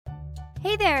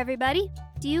Hey there, everybody!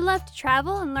 Do you love to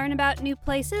travel and learn about new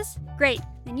places? Great,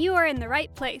 then you are in the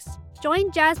right place.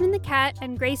 Join Jasmine the cat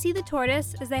and Gracie the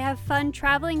tortoise as they have fun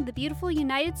traveling the beautiful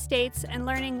United States and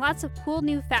learning lots of cool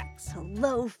new facts.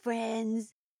 Hello,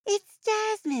 friends. It's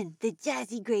Jasmine, the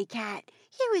jazzy gray cat,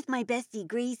 here with my bestie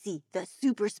Gracie, the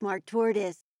super smart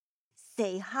tortoise.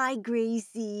 Say hi,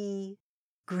 Gracie.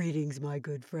 Greetings, my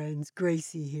good friends.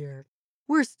 Gracie here.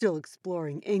 We're still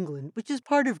exploring England, which is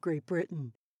part of Great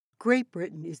Britain. Great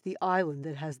Britain is the island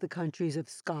that has the countries of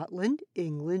Scotland,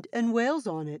 England, and Wales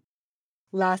on it.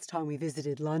 Last time we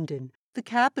visited London, the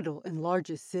capital and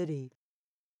largest city.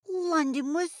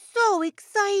 London was so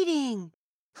exciting.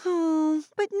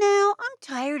 But now I'm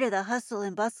tired of the hustle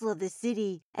and bustle of the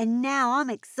city, and now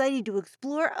I'm excited to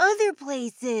explore other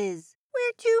places.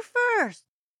 Where to first?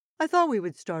 I thought we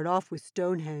would start off with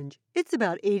Stonehenge. It's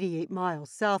about 88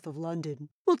 miles south of London.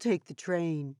 We'll take the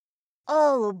train.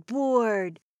 All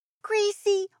aboard.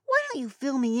 Gracie, why don't you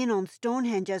fill me in on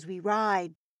Stonehenge as we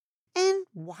ride? And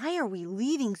why are we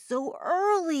leaving so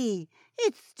early?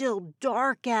 It's still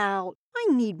dark out. I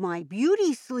need my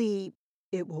beauty sleep.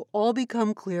 It will all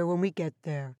become clear when we get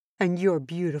there, and you're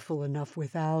beautiful enough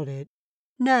without it.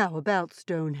 Now about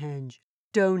Stonehenge.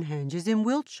 Stonehenge is in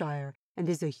Wiltshire and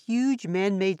is a huge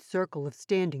man-made circle of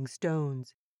standing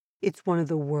stones. It's one of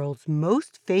the world's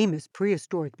most famous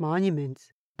prehistoric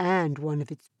monuments, and one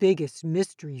of its biggest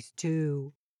mysteries,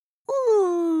 too.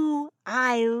 Ooh,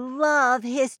 I love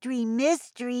history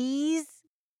mysteries.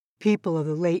 People of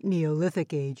the late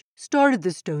Neolithic age started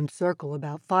the stone circle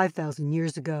about 5,000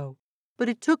 years ago, but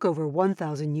it took over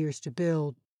 1,000 years to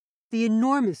build. The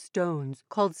enormous stones,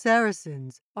 called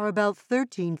Saracens, are about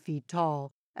 13 feet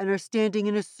tall and are standing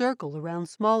in a circle around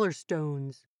smaller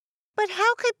stones. But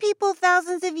how could people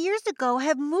thousands of years ago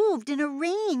have moved and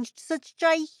arranged such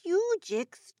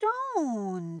gigantic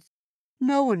stones?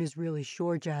 No one is really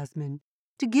sure, Jasmine.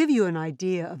 To give you an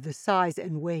idea of the size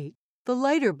and weight, the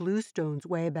lighter blue stones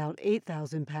weigh about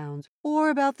 8,000 pounds, or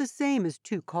about the same as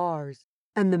 2 cars,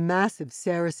 and the massive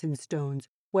Saracen stones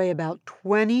weigh about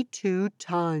 22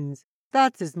 tons.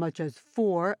 That's as much as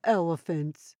 4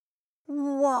 elephants.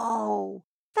 Whoa,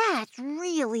 that's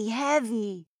really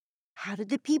heavy. How did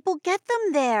the people get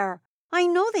them there? I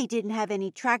know they didn't have any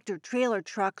tractor-trailer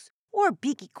trucks or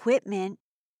big equipment.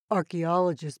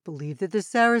 Archaeologists believe that the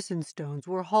Saracen stones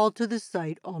were hauled to the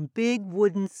site on big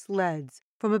wooden sleds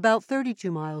from about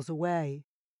 32 miles away.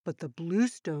 But the blue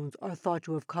stones are thought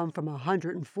to have come from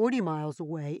 140 miles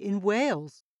away in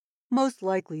Wales. Most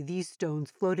likely these stones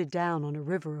floated down on a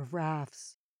river of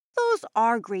rafts. Those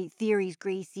are great theories,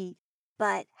 Gracie.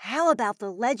 But how about the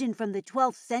legend from the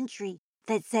 12th century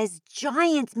that says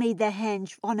giants made the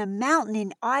henge on a mountain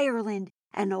in Ireland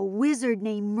and a wizard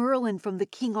named Merlin from the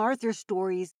King Arthur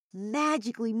stories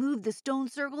magically moved the stone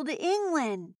circle to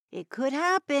England? It could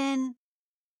happen.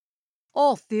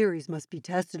 All theories must be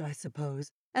tested, I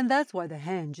suppose, and that's why the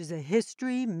henge is a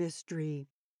history mystery.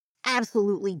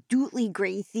 Absolutely dootly,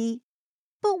 Gracie.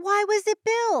 But why was it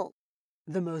built?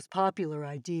 The most popular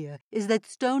idea is that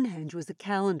Stonehenge was a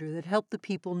calendar that helped the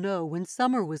people know when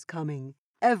summer was coming.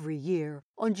 Every year,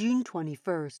 on June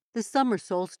 21st, the summer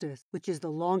solstice, which is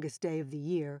the longest day of the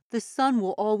year, the sun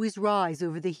will always rise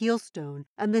over the heelstone,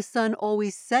 and the sun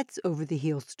always sets over the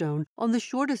heelstone on the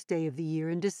shortest day of the year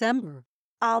in December.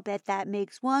 I'll bet that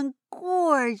makes one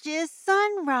gorgeous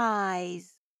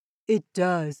sunrise. It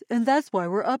does, and that's why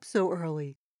we're up so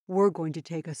early. We're going to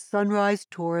take a sunrise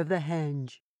tour of the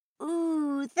henge.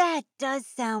 Ooh, that does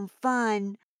sound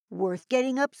fun. Worth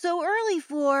getting up so early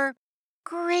for.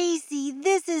 Gracie,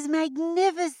 this is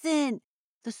magnificent.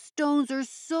 The stones are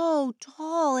so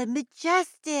tall and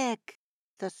majestic.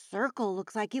 The circle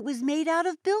looks like it was made out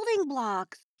of building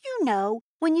blocks. You know,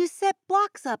 when you set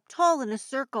blocks up tall in a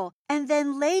circle and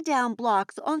then lay down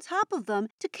blocks on top of them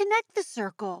to connect the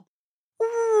circle.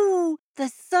 Ooh, the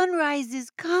sunrise is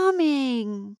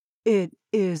coming. It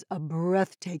is a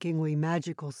breathtakingly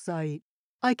magical sight.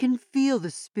 I can feel the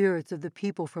spirits of the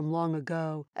people from long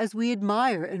ago as we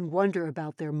admire and wonder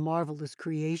about their marvelous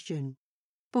creation.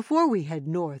 Before we head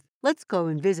north, let's go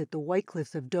and visit the White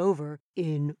Cliffs of Dover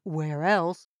in, where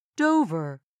else,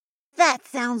 Dover. That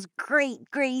sounds great,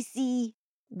 Gracie.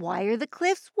 Why are the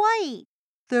cliffs white?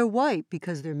 They're white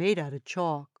because they're made out of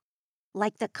chalk.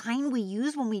 Like the kind we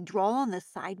use when we draw on the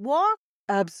sidewalk?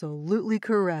 Absolutely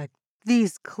correct.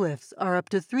 These cliffs are up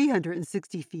to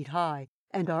 360 feet high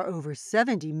and are over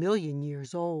 70 million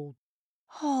years old.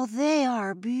 Oh, they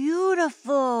are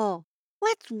beautiful.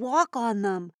 Let's walk on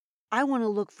them. I want to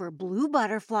look for blue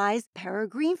butterflies,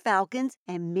 peregrine falcons,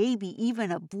 and maybe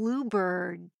even a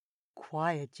bluebird.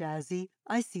 Quiet, Jazzy.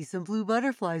 I see some blue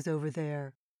butterflies over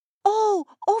there. Oh, Oh,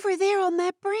 over there on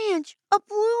that branch, a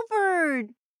bluebird.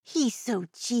 He's so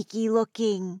cheeky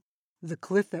looking. The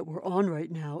cliff that we're on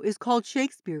right now is called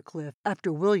Shakespeare Cliff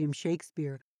after William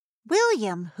Shakespeare.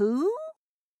 William who?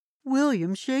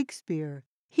 William Shakespeare.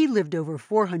 He lived over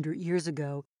 400 years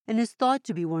ago and is thought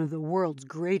to be one of the world's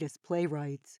greatest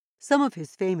playwrights. Some of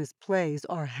his famous plays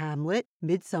are Hamlet,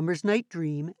 Midsummer's Night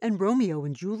Dream, and Romeo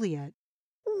and Juliet.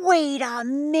 Wait a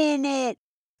minute.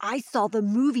 I saw the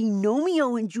movie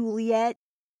Romeo and Juliet.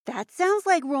 That sounds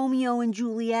like Romeo and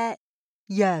Juliet.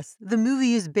 Yes, the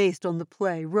movie is based on the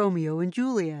play Romeo and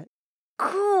Juliet.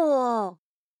 Cool.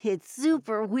 It's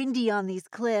super windy on these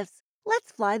cliffs.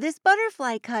 Let's fly this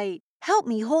butterfly kite. Help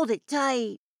me hold it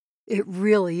tight. It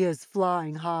really is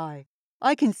flying high.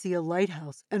 I can see a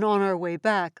lighthouse, and on our way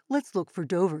back, let's look for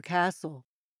Dover Castle.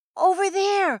 Over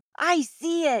there. I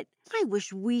see it. I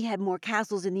wish we had more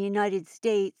castles in the United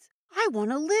States. I want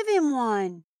to live in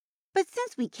one. But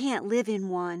since we can't live in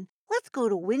one, let's go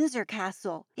to Windsor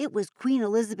Castle. It was Queen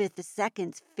Elizabeth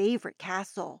II's favorite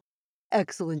castle.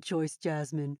 Excellent choice,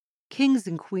 Jasmine. Kings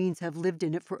and queens have lived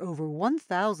in it for over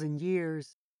 1,000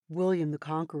 years. William the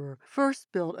Conqueror first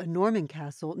built a Norman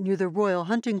castle near the royal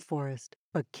hunting forest,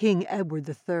 but King Edward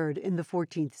III in the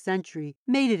 14th century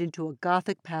made it into a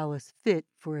Gothic palace fit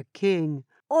for a king.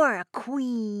 Or a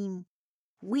queen.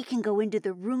 We can go into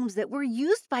the rooms that were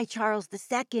used by Charles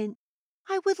II.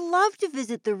 I would love to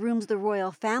visit the rooms the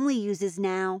royal family uses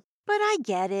now, but I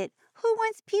get it. Who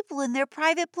wants people in their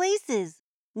private places?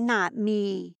 Not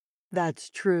me. That's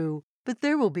true, but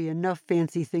there will be enough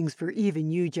fancy things for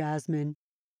even you, Jasmine.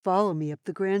 Follow me up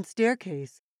the grand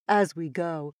staircase. As we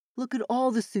go, look at all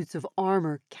the suits of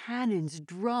armor, cannons,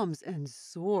 drums, and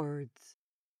swords.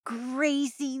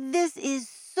 Gracie, this is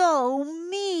so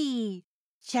me.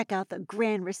 Check out the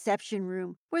grand reception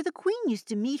room where the queen used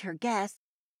to meet her guests.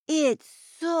 It's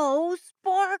so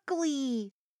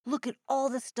sparkly. Look at all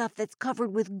the stuff that's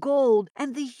covered with gold,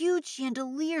 and the huge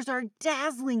chandeliers are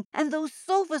dazzling, and those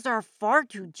sofas are far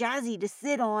too jazzy to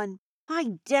sit on.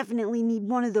 I definitely need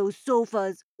one of those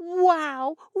sofas.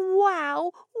 Wow,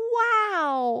 wow,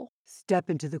 wow.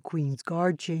 Step into the Queen's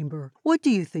guard chamber. What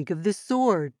do you think of this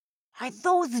sword? Are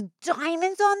those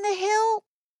diamonds on the hilt?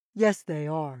 Yes, they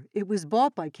are. It was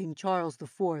bought by King Charles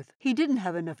IV. He didn't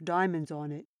have enough diamonds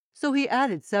on it, so he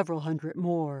added several hundred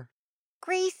more.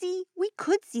 Gracie, we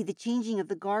could see the changing of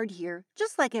the guard here,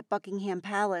 just like at Buckingham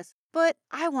Palace, but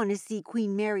I want to see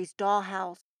Queen Mary's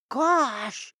dollhouse.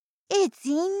 Gosh, it's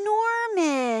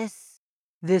enormous.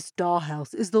 This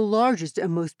dollhouse is the largest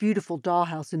and most beautiful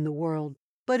dollhouse in the world,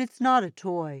 but it's not a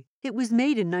toy. It was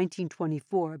made in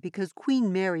 1924 because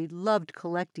Queen Mary loved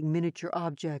collecting miniature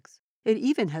objects. It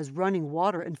even has running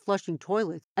water and flushing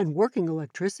toilets and working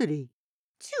electricity.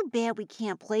 Too bad we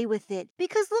can't play with it,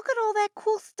 because look at all that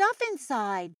cool stuff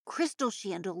inside. Crystal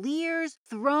chandeliers,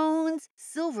 thrones,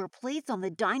 silver plates on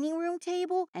the dining room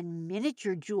table, and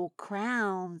miniature jewel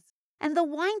crowns. And the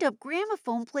wind-up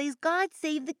gramophone plays God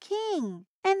Save the King.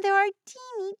 And there are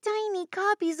teeny tiny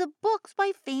copies of books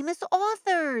by famous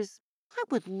authors. I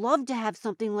would love to have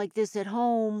something like this at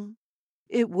home.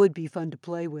 It would be fun to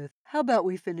play with. How about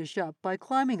we finish up by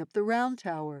climbing up the round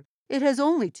tower? It has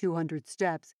only 200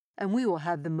 steps, and we will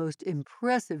have the most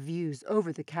impressive views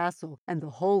over the castle and the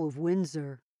whole of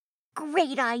Windsor.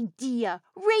 Great idea!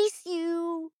 Race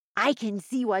you! I can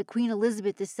see why Queen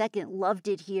Elizabeth II loved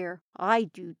it here. I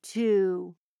do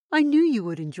too. I knew you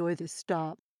would enjoy this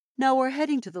stop. Now we're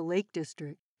heading to the Lake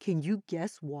District. Can you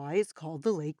guess why it's called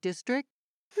the Lake District?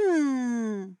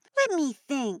 Let me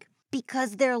think.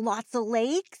 Because there are lots of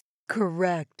lakes?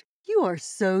 Correct. You are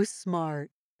so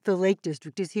smart. The Lake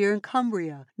District is here in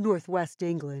Cumbria, northwest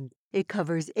England. It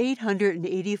covers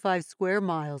 885 square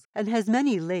miles and has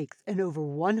many lakes and over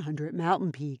 100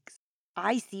 mountain peaks.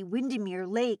 I see Windermere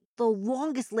Lake, the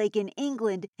longest lake in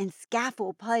England, and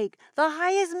Scafell Pike, the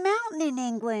highest mountain in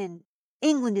England.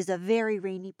 England is a very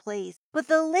rainy place, but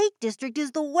the Lake District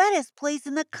is the wettest place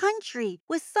in the country,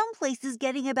 with some places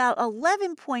getting about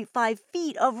 11.5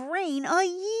 feet of rain a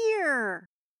year.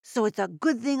 So it's a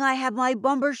good thing I have my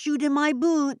bumbershoot in my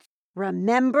boots.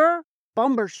 Remember?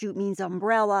 Bumbershoot means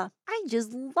umbrella. I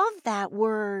just love that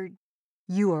word.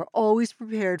 You are always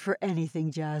prepared for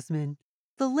anything, Jasmine.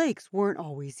 The lakes weren't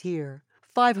always here.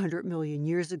 500 million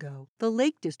years ago, the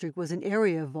Lake District was an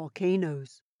area of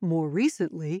volcanoes. More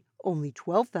recently, only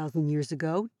 12,000 years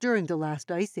ago, during the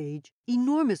last ice age,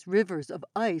 enormous rivers of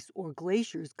ice or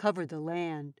glaciers covered the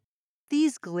land.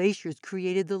 These glaciers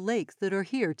created the lakes that are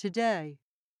here today.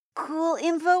 Cool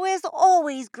info as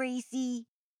always, Gracie.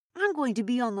 I'm going to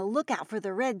be on the lookout for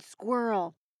the red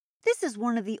squirrel. This is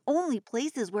one of the only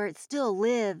places where it still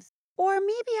lives. Or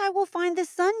maybe I will find the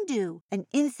sundew, an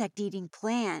insect-eating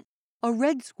plant. A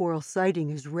red squirrel sighting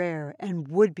is rare and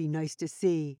would be nice to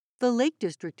see. The Lake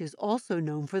District is also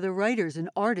known for the writers and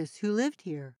artists who lived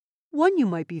here. One you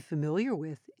might be familiar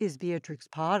with is Beatrix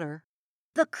Potter.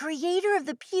 The creator of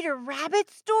the Peter Rabbit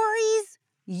stories?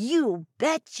 You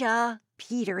betcha!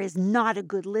 Peter is not a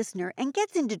good listener and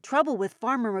gets into trouble with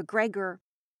Farmer McGregor.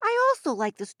 I also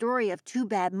like the story of Two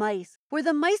Bad Mice, where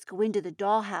the mice go into the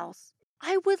dollhouse.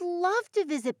 I would love to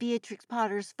visit Beatrix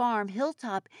Potter's farm,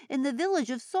 Hilltop, in the village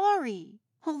of Sorry.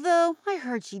 Although I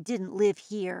heard she didn't live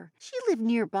here. She lived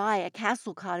nearby at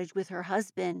Castle Cottage with her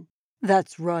husband.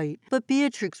 That's right, but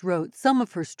Beatrix wrote some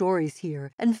of her stories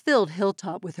here and filled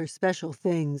Hilltop with her special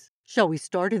things. Shall we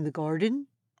start in the garden?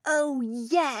 Oh,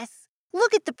 yes!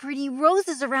 Look at the pretty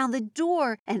roses around the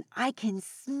door, and I can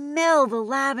smell the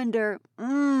lavender.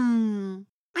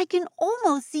 I can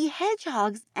almost see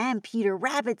hedgehogs and Peter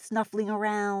Rabbit snuffling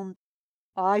around.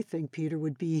 I think Peter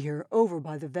would be here over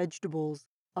by the vegetables.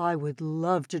 I would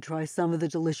love to try some of the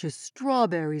delicious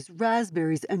strawberries,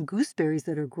 raspberries, and gooseberries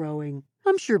that are growing.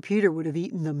 I'm sure Peter would have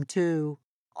eaten them too.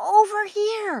 Over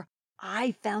here!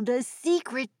 I found a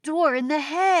secret door in the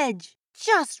hedge.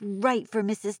 Just right for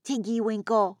Mrs. Tiggy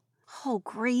Winkle. Oh,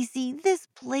 Gracie, this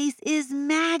place is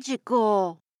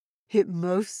magical. It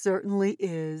most certainly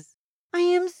is. I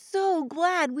am so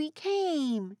glad we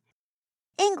came.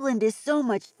 England is so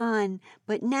much fun,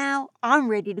 but now I'm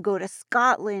ready to go to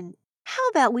Scotland. How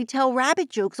about we tell rabbit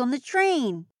jokes on the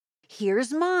train?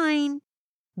 Here's mine.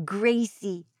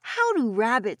 Gracie, how do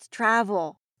rabbits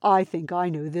travel? I think I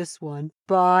know this one.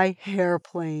 By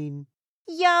hairplane.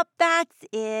 Yup, that's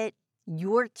it.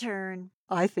 Your turn.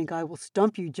 I think I will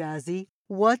stump you, Jazzy.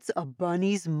 What's a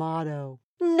bunny's motto?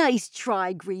 Nice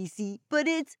try, Gracie, but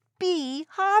it's be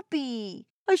happy.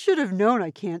 I should have known I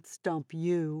can't stump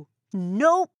you.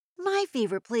 Nope. My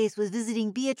favorite place was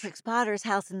visiting Beatrix Potter's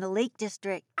house in the Lake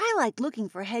District. I liked looking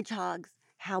for hedgehogs.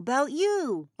 How about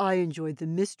you? I enjoyed the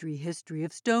mystery history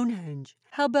of Stonehenge.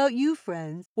 How about you,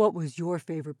 friends? What was your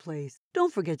favorite place?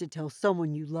 Don't forget to tell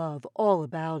someone you love all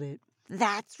about it.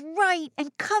 That's right,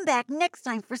 and come back next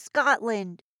time for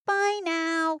Scotland. Bye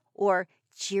now, or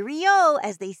cheerio,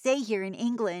 as they say here in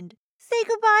England. Say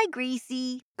goodbye,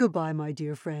 Gracie. Goodbye, my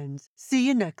dear friends. See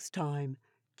you next time.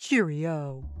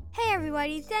 Cheerio. Hey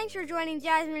everybody, thanks for joining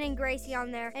Jasmine and Gracie on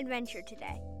their adventure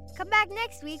today. Come back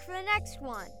next week for the next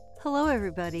one. Hello,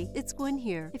 everybody. It's Gwen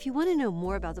here. If you want to know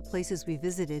more about the places we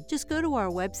visited, just go to our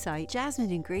website,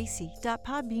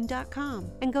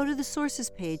 jasmineandgracie.podbean.com, and go to the sources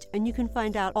page, and you can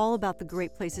find out all about the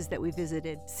great places that we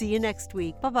visited. See you next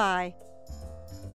week. Bye-bye.